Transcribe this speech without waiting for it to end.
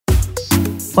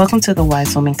Welcome to the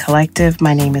Wise Woman Collective.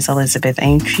 My name is Elizabeth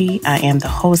Aintree. I am the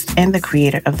host and the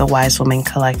creator of the Wise Woman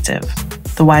Collective.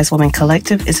 The Wise Woman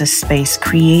Collective is a space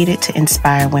created to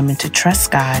inspire women to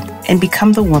trust God and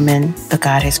become the woman that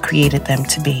God has created them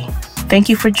to be. Thank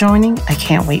you for joining. I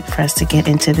can't wait for us to get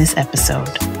into this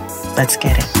episode. Let's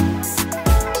get it.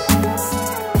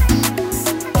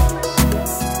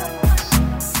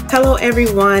 Hello,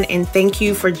 everyone, and thank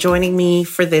you for joining me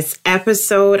for this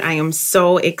episode. I am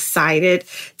so excited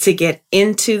to get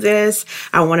into this.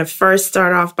 I want to first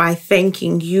start off by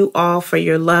thanking you all for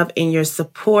your love and your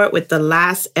support with the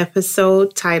last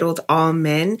episode titled All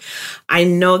Men. I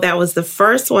know that was the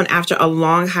first one after a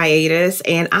long hiatus,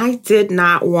 and I did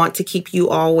not want to keep you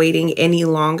all waiting any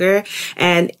longer.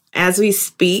 And as we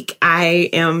speak, I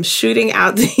am shooting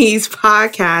out these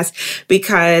podcasts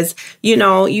because,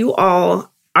 you all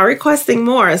are requesting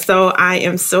more. So I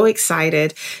am so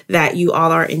excited that you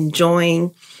all are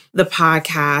enjoying the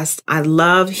podcast. I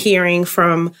love hearing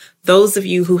from those of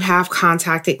you who have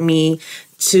contacted me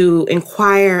to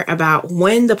inquire about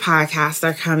when the podcasts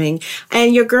are coming.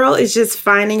 And your girl is just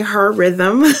finding her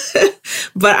rhythm.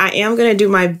 But I am going to do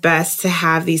my best to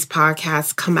have these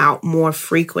podcasts come out more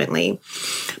frequently.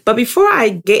 But before I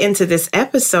get into this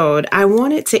episode, I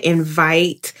wanted to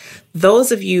invite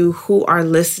those of you who are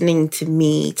listening to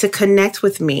me to connect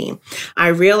with me. I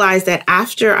realize that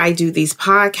after I do these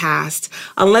podcasts,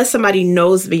 unless somebody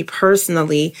knows me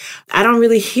personally, I don't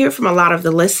really hear from a lot of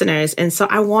the listeners. And so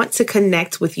I want to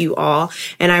connect with you all.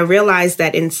 And I realize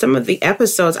that in some of the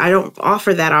episodes, I don't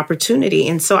offer that opportunity.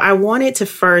 And so I wanted to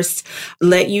first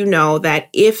let you know that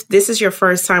if this is your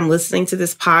first time listening to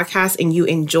this podcast and you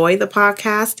enjoy the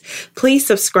podcast, please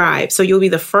subscribe so you'll be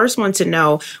the first one to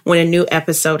know when a new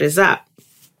episode is up.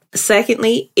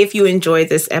 Secondly, if you enjoyed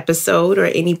this episode or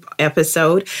any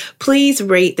episode, please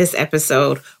rate this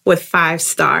episode with 5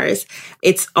 stars.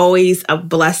 It's always a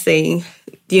blessing,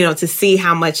 to see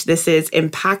how much this is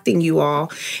impacting you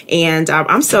all. And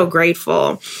I'm so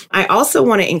grateful. I also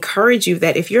want to encourage you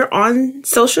that if you're on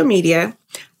social media,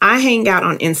 I hang out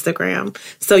on Instagram.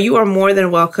 So you are more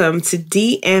than welcome to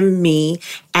DM me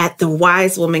at the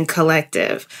Wise Woman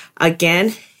Collective.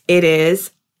 Again, it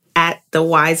is at the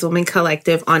Wise Woman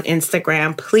Collective on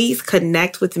Instagram. Please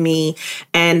connect with me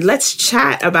and let's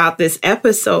chat about this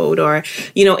episode or,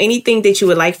 anything that you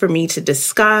would like for me to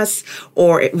discuss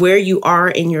or where you are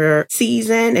in your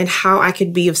season and how I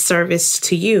could be of service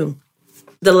to you.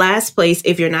 The last place,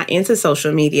 if you're not into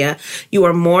social media, you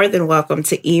are more than welcome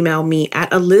to email me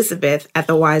at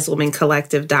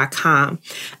elizabeth@thewisewomancollective.com.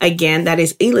 Again, that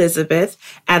is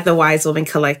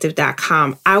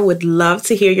elizabeth@thewisewomancollective.com. I would love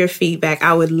to hear your feedback.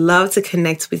 I would love to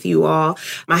connect with you all.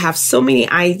 I have so many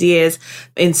ideas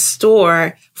in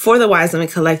store for the Wise Woman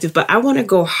Collective, but I want to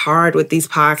go hard with these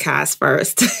podcasts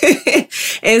first.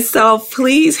 And so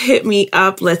please hit me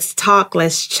up. Let's talk,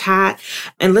 let's chat,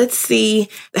 and let's see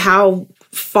how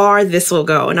far this will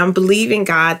go. And I'm believing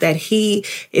God that He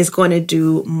is going to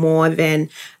do more than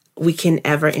we can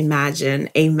ever imagine.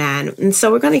 Amen. And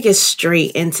so we're going to get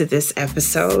straight into this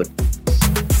episode.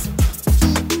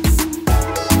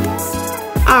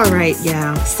 All right,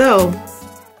 yeah. So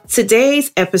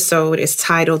today's episode is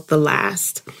titled The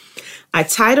Last. I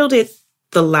titled it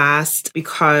The Last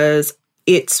because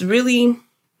it's really,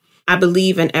 I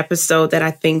believe, an episode that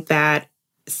I think that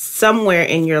somewhere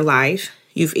in your life,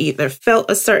 you've either felt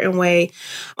a certain way,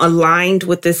 aligned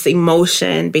with this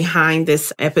emotion behind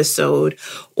this episode,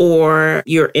 or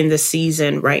you're in the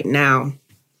season right now.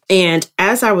 And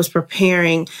as I was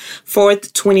preparing for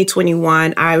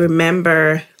 2021, I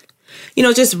remember,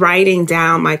 just writing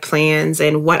down my plans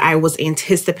and what I was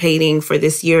anticipating for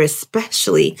this year,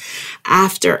 especially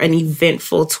after an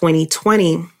eventful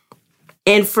 2020.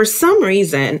 And for some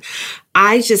reason,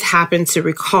 I just happened to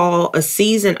recall a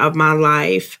season of my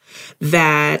life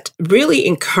that really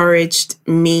encouraged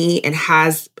me and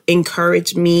has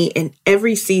encouraged me in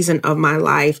every season of my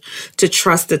life to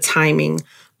trust the timing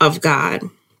of God.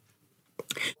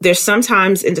 There's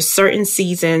sometimes in the certain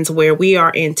seasons where we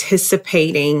are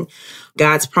anticipating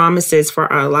God's promises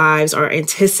for our lives or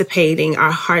anticipating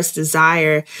our heart's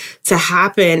desire to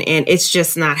happen, and it's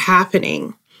just not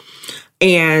happening.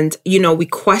 And, we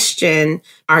question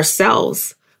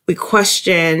ourselves. We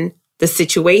question the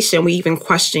situation. We even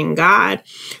question God.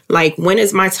 Like, when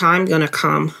is my time going to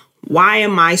come? Why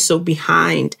am I so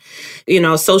behind?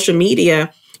 Social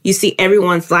media, you see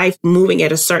everyone's life moving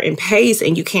at a certain pace,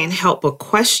 and you can't help but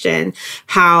question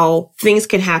how things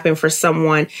can happen for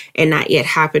someone and not yet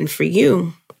happen for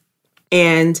you.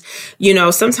 And,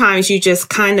 sometimes you just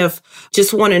kind of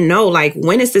just want to know, like,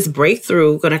 when is this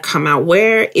breakthrough going to come out?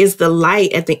 Where is the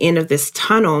light at the end of this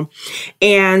tunnel?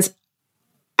 And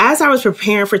as I was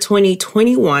preparing for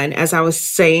 2021, as I was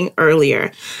saying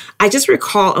earlier, I just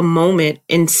recall a moment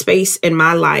in space in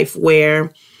my life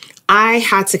where I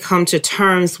had to come to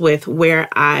terms with where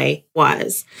I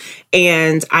was.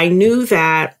 And I knew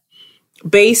that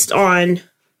based on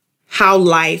how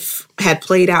life had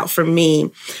played out for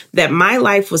me, that my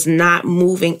life was not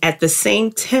moving at the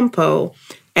same tempo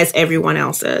as everyone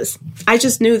else's. I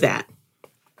just knew that.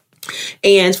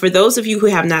 And for those of you who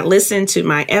have not listened to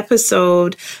my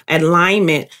episode,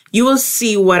 Alignment, you will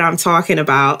see what I'm talking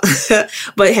about.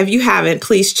 But if you haven't,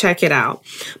 please check it out.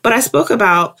 But I spoke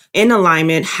about in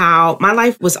Alignment how my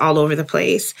life was all over the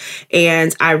place.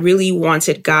 And I really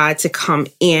wanted God to come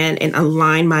in and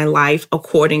align my life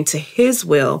according to his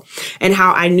will. And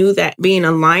how I knew that being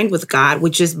aligned with God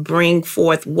would just bring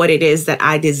forth what it is that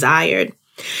I desired.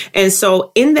 And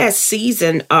so in that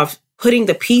season of putting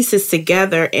the pieces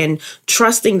together and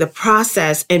trusting the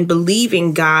process and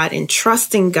believing God and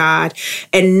trusting God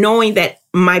and knowing that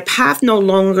my path no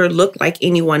longer looked like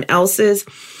anyone else's,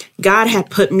 God had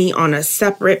put me on a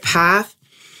separate path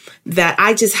that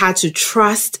I just had to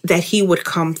trust that he would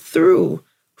come through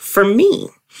for me.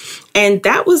 And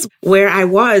that was where I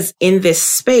was in this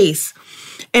space.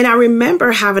 And I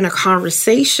remember having a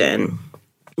conversation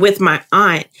with my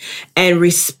aunt and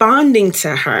responding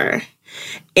to her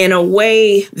in a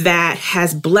way that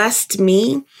has blessed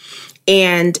me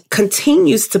and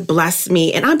continues to bless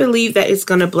me. And I believe that it's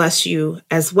going to bless you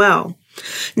as well.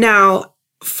 Now,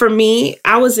 for me,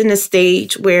 I was in a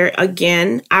stage where,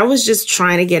 again, I was just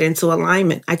trying to get into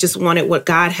alignment. I just wanted what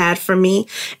God had for me.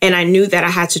 And I knew that I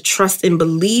had to trust and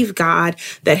believe God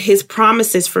that his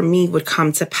promises for me would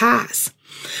come to pass.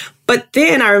 But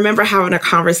then I remember having a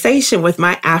conversation with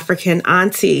my African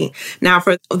auntie. Now,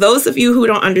 for those of you who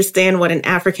don't understand what an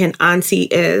African auntie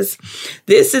is,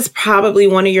 this is probably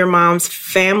one of your mom's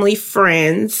family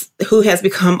friends who has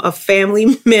become a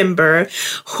family member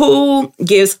who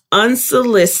gives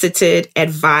unsolicited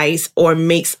advice or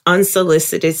makes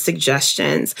unsolicited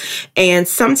suggestions. And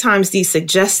sometimes these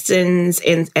suggestions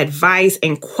and advice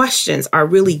and questions are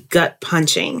really gut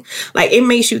punching. Like, it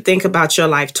makes you think about your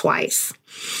life twice.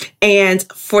 And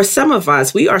for some of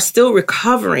us, we are still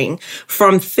recovering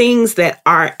from things that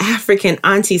our African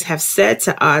aunties have said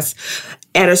to us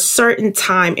at a certain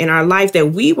time in our life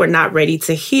that we were not ready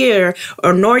to hear,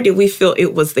 or nor did we feel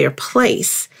it was their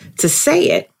place to say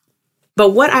it.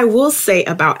 But what I will say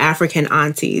about African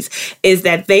aunties is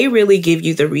that they really give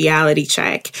you the reality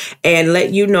check and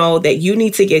let you know that you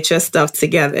need to get your stuff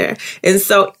together. And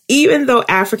so even though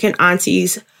African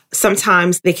aunties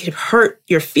sometimes they can hurt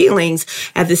your feelings,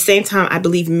 at the same time, I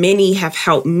believe many have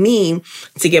helped me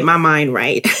to get my mind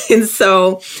right. And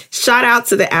so shout out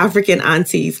to the African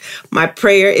aunties. My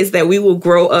prayer is that we will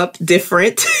grow up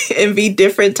different and be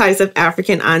different types of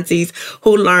African aunties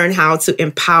who learn how to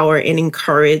empower and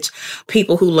encourage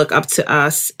people who look up to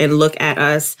us and look at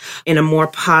us in a more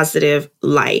positive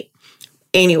light.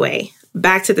 Anyway,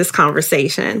 back to this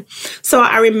conversation. So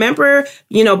I remember,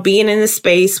 being in a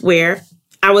space where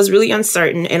I was really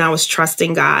uncertain and I was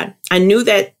trusting God. I knew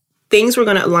that things were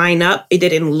going to line up. It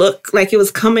didn't look like it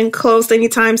was coming close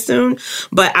anytime soon,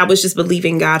 but I was just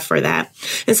believing God for that.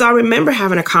 And so I remember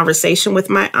having a conversation with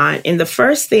my aunt, and the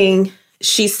first thing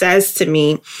she says to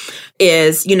me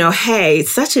is, hey,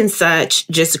 such and such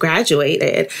just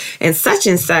graduated and such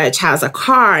has a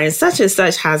car and such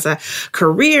has a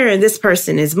career and this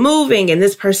person is moving and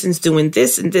this person's doing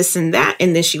this and this and that.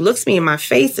 And then she looks me in my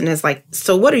face and is like,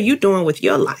 so what are you doing with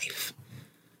your life?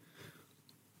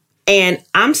 And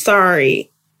I'm sorry.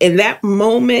 In that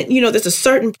moment, there's a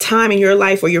certain time in your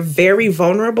life where you're very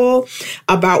vulnerable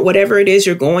about whatever it is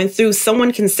you're going through.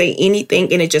 Someone can say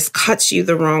anything and it just cuts you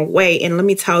the wrong way. And let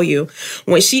me tell you,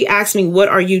 when she asked me, what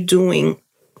are you doing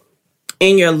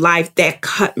in your life, that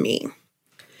cut me.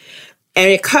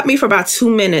 And it cut me for about 2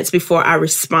 minutes before I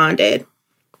responded.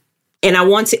 And I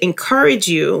want to encourage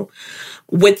you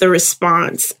with the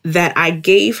response that I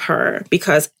gave her,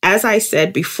 because as I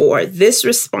said before, this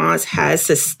response has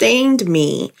sustained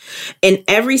me in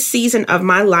every season of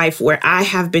my life where I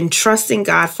have been trusting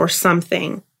God for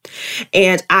something.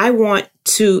 And I want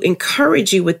to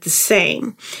encourage you with the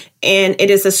same. And it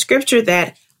is a scripture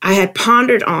that I had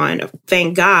pondered on,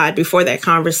 thank God, before that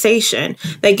conversation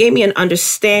that gave me an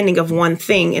understanding of one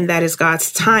thing, and that is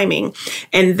God's timing.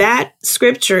 And that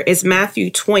scripture is Matthew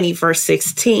 20, verse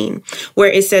 16,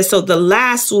 where it says, so the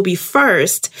last will be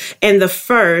first and the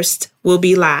first will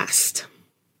be last.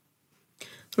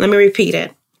 Let me repeat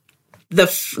it.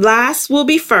 last will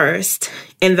be first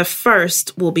and the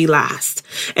first will be last.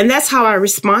 And that's how I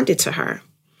responded to her.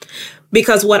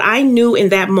 Because what I knew in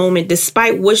that moment,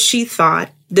 despite what she thought,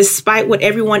 despite what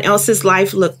everyone else's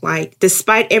life looked like,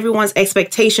 despite everyone's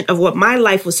expectation of what my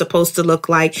life was supposed to look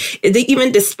like,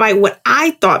 even despite what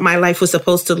I thought my life was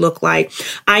supposed to look like,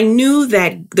 I knew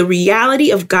that the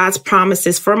reality of God's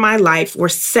promises for my life were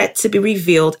set to be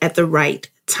revealed at the right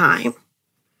time.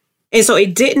 And so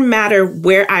it didn't matter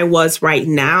where I was right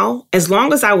now. As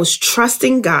long as I was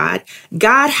trusting God,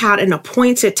 God had an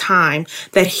appointed time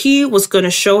that he was going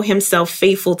to show himself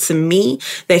faithful to me,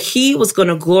 that he was going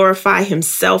to glorify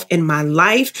himself in my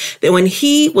life, that when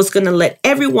he was going to let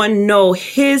everyone know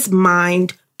his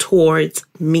mind towards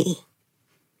me.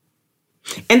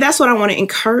 And that's what I want to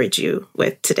encourage you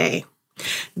with today.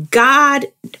 God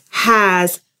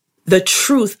has the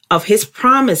truth of his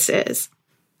promises,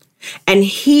 and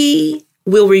he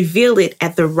will reveal it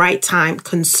at the right time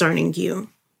concerning you.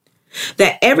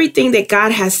 That everything that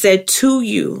God has said to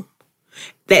you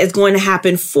that is going to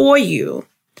happen for you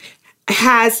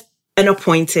has an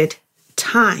appointed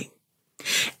time.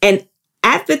 And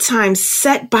at the time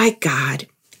set by God,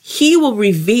 he will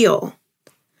reveal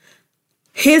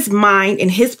his mind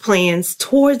and his plans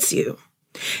towards you.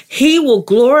 He will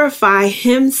glorify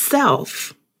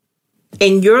himself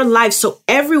in your life so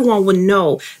everyone will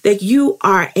know that you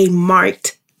are a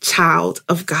marked child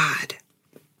of God.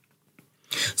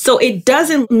 So it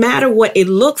doesn't matter what it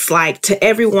looks like to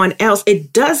everyone else.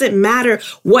 It doesn't matter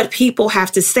what people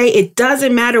have to say. It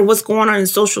doesn't matter what's going on in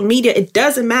social media. It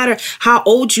doesn't matter how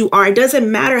old you are. It doesn't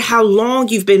matter how long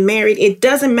you've been married. It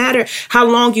doesn't matter how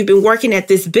long you've been working at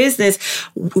this business.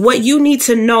 What you need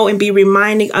to know and be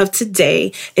reminding of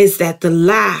today is that the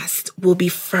last will be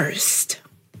first.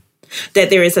 That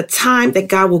there is a time that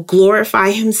God will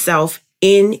glorify himself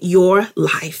in your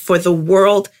life for the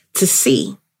world to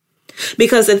see.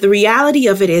 Because the reality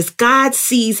of it is God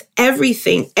sees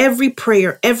everything, every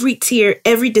prayer, every tear,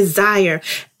 every desire,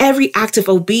 every act of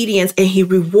obedience, and he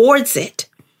rewards it.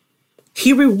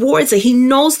 He rewards it. He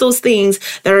knows those things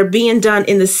that are being done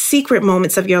in the secret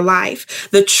moments of your life,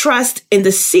 the trust in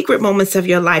the secret moments of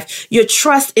your life, your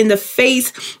trust in the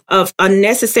face of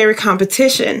unnecessary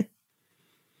competition.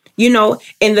 You know,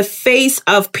 in the face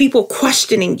of people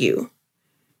questioning you.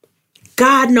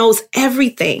 God knows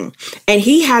everything, and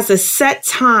he has a set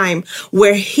time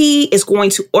where he is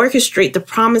going to orchestrate the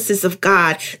promises of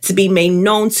God to be made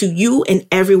known to you and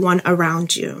everyone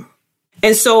around you.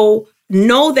 And so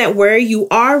know that where you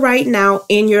are right now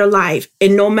in your life,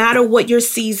 and no matter what your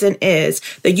season is,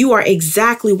 that you are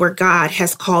exactly where God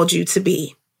has called you to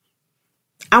be.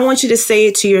 I want you to say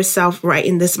it to yourself right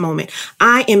in this moment.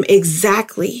 I am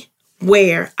exactly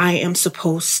where I am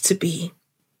supposed to be.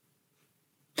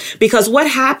 Because what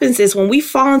happens is when we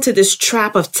fall into this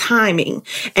trap of timing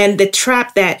and the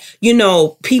trap that, you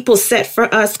know, people set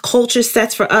for us, culture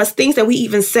sets for us, things that we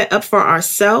even set up for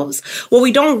ourselves, what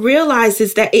we don't realize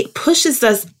is that it pushes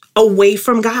us away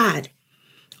from God,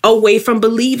 away from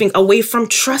believing, away from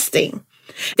trusting.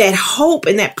 That hope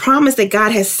and that promise that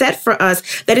God has set for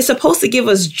us that is supposed to give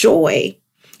us joy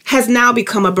has now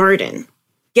become a burden.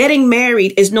 Getting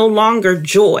married is no longer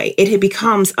joy. It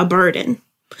becomes a burden.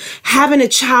 Having a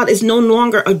child is no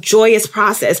longer a joyous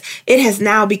process. It has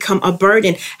now become a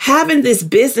burden. Having this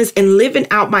business and living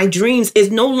out my dreams is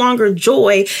no longer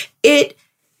joy. It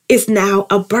is now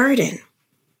a burden.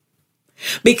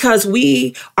 Because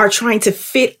we are trying to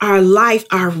fit our life,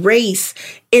 our race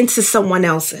into someone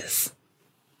else's.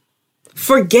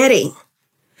 Forgetting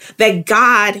that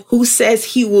God, who says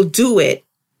he will do it,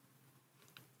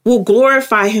 will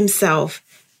glorify himself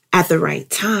at the right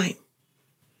time.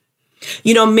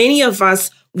 You know, many of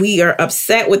us, we are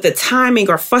upset with the timing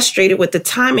or frustrated with the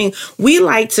timing. We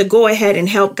like to go ahead and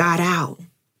help God out.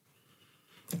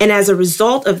 And as a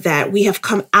result of that, we have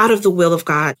come out of the will of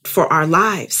God for our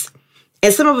lives.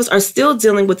 And some of us are still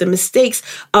dealing with the mistakes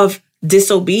of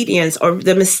disobedience or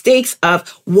the mistakes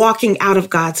of walking out of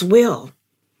God's will.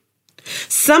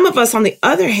 Some of us, on the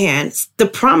other hand, the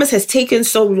promise has taken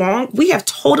so long, we have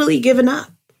totally given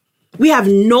up. We have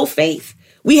no faith.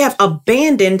 We have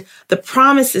abandoned the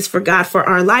promises for God for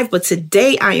our life. But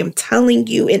today I am telling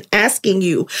you and asking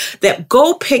you that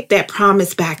go pick that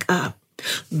promise back up.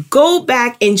 Go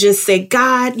back and just say,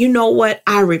 God, you know what?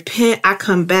 I repent. I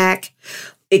come back.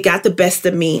 It got the best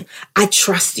of me. I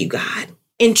trust you, God.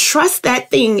 And trust that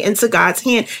thing into God's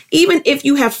hand. Even if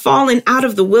you have fallen out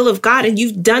of the will of God and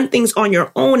you've done things on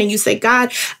your own and you say,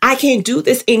 God, I can't do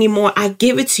this anymore. I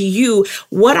give it to you.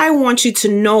 What I want you to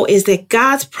know is that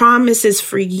God's promises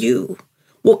for you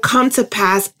will come to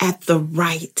pass at the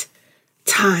right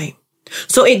time.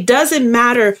 So it doesn't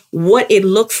matter what it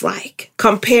looks like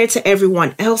compared to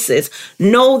everyone else's.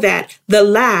 Know that the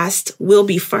last will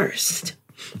be first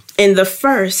and the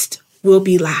first will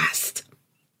be last.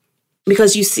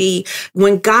 Because you see,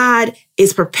 when God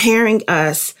is preparing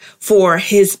us for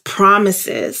his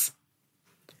promises,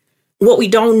 what we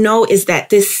don't know is that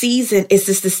this season is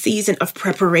just the season of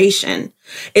preparation.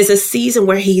 It's a season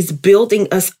where he's building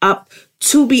us up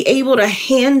to be able to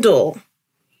handle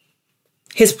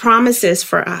his promises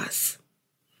for us.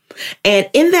 And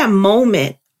in that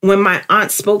moment, when my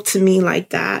aunt spoke to me like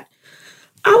that,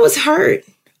 I was hurt.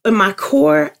 In my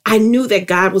core, I knew that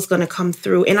God was going to come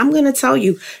through. And I'm going to tell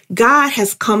you, God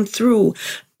has come through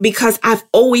because I've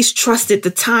always trusted the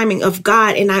timing of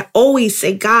God. And I always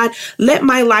say, God, let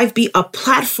my life be a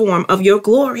platform of your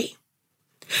glory.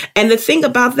 And the thing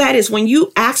about that is when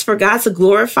you ask for God to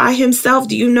glorify himself,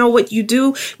 do you know what you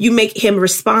do? You make him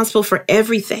responsible for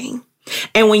everything.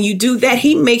 And when you do that,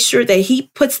 he makes sure that he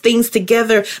puts things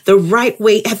together the right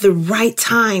way at the right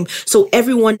time. So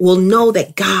everyone will know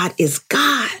that God is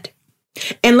God.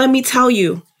 And let me tell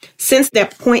you, since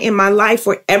that point in my life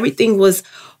where everything was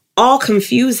all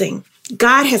confusing,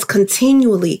 God has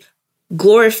continually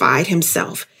glorified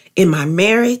himself in my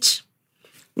marriage,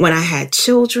 when I had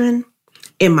children,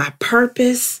 in my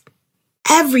purpose,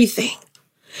 everything.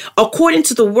 According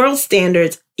to the world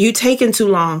standards, you taking too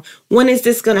long. When is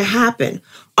this going to happen?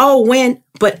 Oh, when?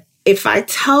 But if I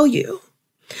tell you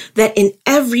that in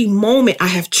every moment I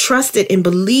have trusted and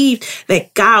believed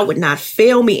that God would not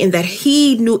fail me and that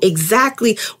he knew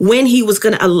exactly when he was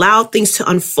going to allow things to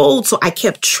unfold. So I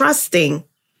kept trusting.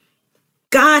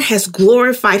 God has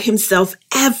glorified himself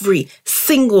every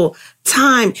single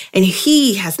time, and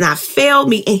he has not failed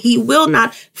me, and he will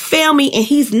not fail me, and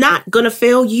he's not going to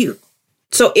fail you.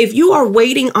 So if you are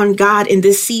waiting on God in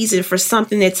this season for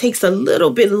something that takes a little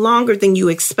bit longer than you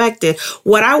expected,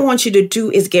 what I want you to do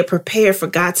is get prepared for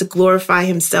God to glorify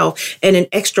himself in an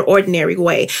extraordinary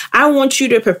way. I want you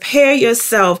to prepare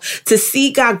yourself to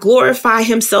see God glorify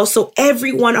himself so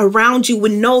everyone around you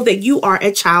would know that you are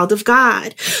a child of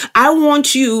God. I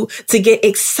want you to get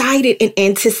excited in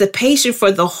anticipation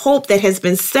for the hope that has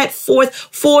been set forth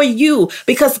for you,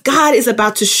 because God is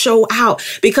about to show out,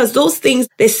 because those things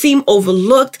that seem overlooked,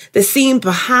 that seem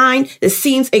behind, that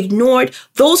seems ignored,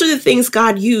 those are the things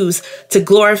God used to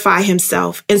glorify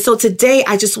himself. And so today,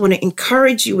 I just want to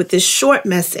encourage you with this short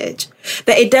message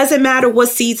that it doesn't matter what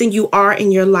season you are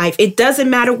in your life. It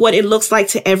doesn't matter what it looks like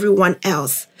to everyone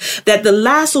else, that the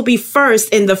last will be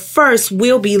first and the first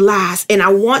will be last. And I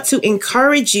want to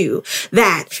encourage you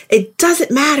that it doesn't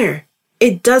matter.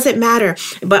 It doesn't matter.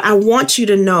 But I want you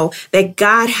to know that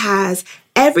God has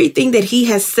everything that he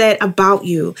has said about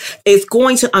you is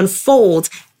going to unfold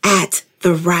at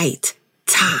the right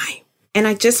time. And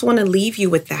I just want to leave you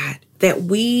with that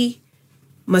we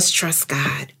must trust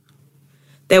God,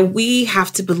 that we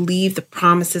have to believe the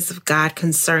promises of God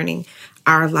concerning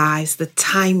our lives, the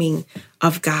timing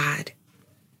of God,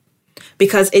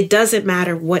 because it doesn't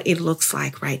matter what it looks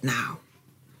like right now.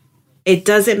 It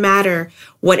doesn't matter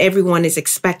what everyone is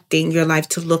expecting your life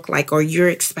to look like or you're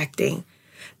expecting.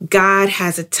 God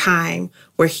has a time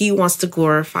where he wants to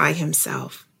glorify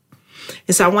himself.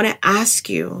 And so I want to ask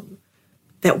you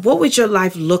that what would your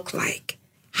life look like?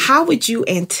 How would you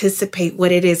anticipate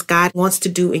what it is God wants to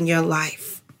do in your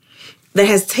life that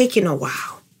has taken a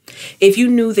while? If you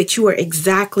knew that you are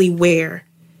exactly where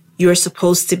you're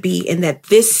supposed to be and that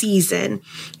this season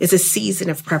is a season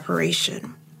of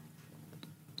preparation.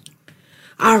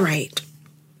 All right,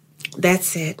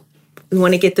 that's it. We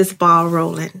want to get this ball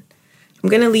rolling. I'm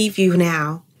going to leave you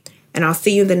now, and I'll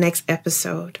see you in the next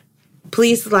episode.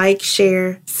 Please like,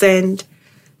 share, send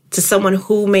to someone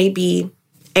who may be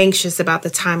anxious about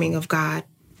the timing of God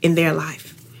in their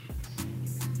life.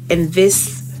 And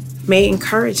this may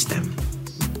encourage them.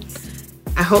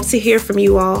 I hope to hear from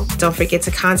you all. Don't forget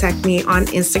to contact me on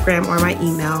Instagram or my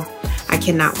email. I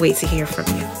cannot wait to hear from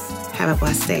you. Have a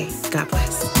blessed day. God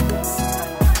bless.